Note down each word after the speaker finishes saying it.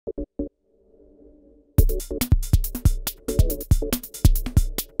So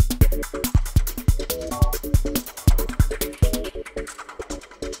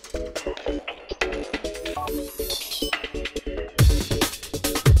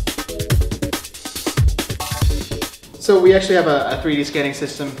we actually have a 3D scanning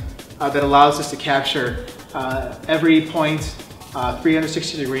system that allows us to capture every point,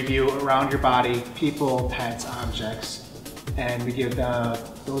 360-degree view around your body, people, pets, objects, and we give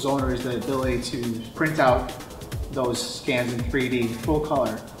those owners the ability to print out those scans in 3D, full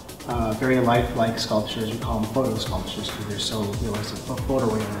color, very lifelike sculptures. We call them photo sculptures because they're so realistic,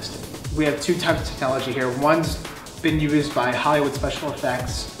 photorealistic. We have two types of technology here. One's been used by Hollywood special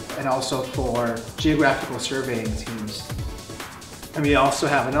effects and also for geographical surveying teams. And we also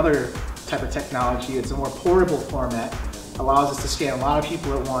have another type of technology. It's a more portable format, allows us to scan a lot of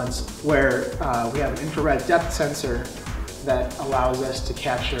people at once, where we have an infrared depth sensor that allows us to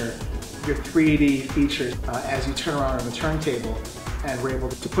capture your 3D features as you turn around on the turntable, and we're able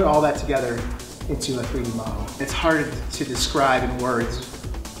to put all that together into a 3D model. It's hard to describe in words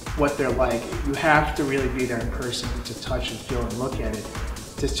what they're like. You have to really be there in person to touch and feel and look at it,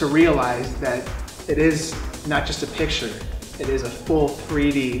 just to realize that it is not just a picture, it is a full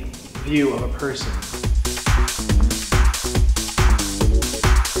 3D view of a person.